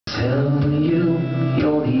tell you,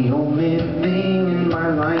 you're the only thing in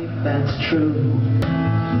my life that's true.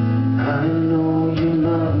 I know you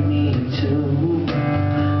love me too,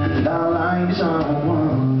 and our lives are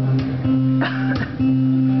one.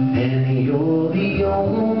 And you're the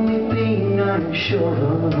only thing I'm sure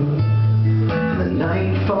of. The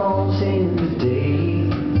night falls in the day,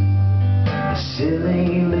 the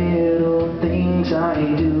silly little things I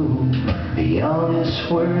do, the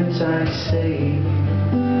honest words I say.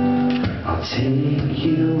 I'll take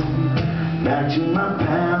you back to my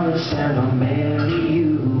palace and I'll marry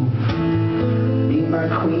you. Be my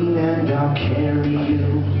queen and I'll carry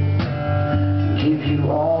you, give you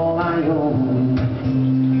all I own.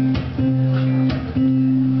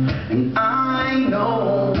 And I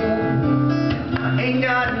know I ain't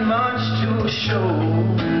got much to show.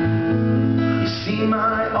 You see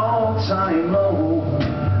my all-time low,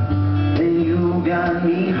 then you got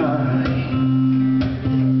me high.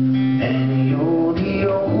 And you're the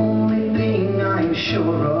only thing I'm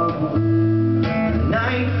sure of. The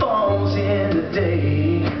night falls in the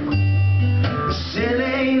day, the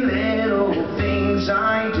silly little things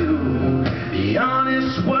I do, the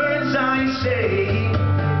honest words I say.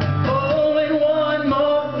 Oh, and one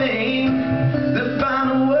more thing, the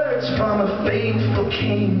final words from a faithful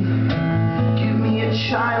king. Give me a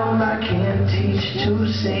child I can't teach to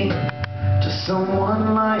sing to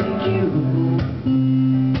someone like you.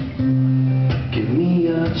 Give me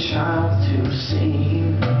a child to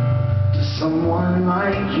sing to someone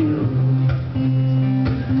like you.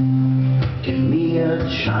 Give me a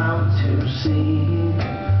child to sing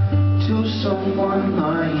to someone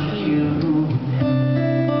like you.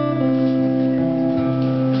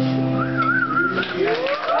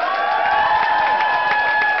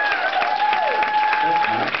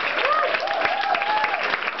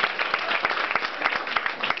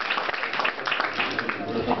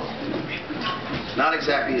 Not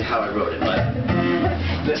exactly how I wrote it, but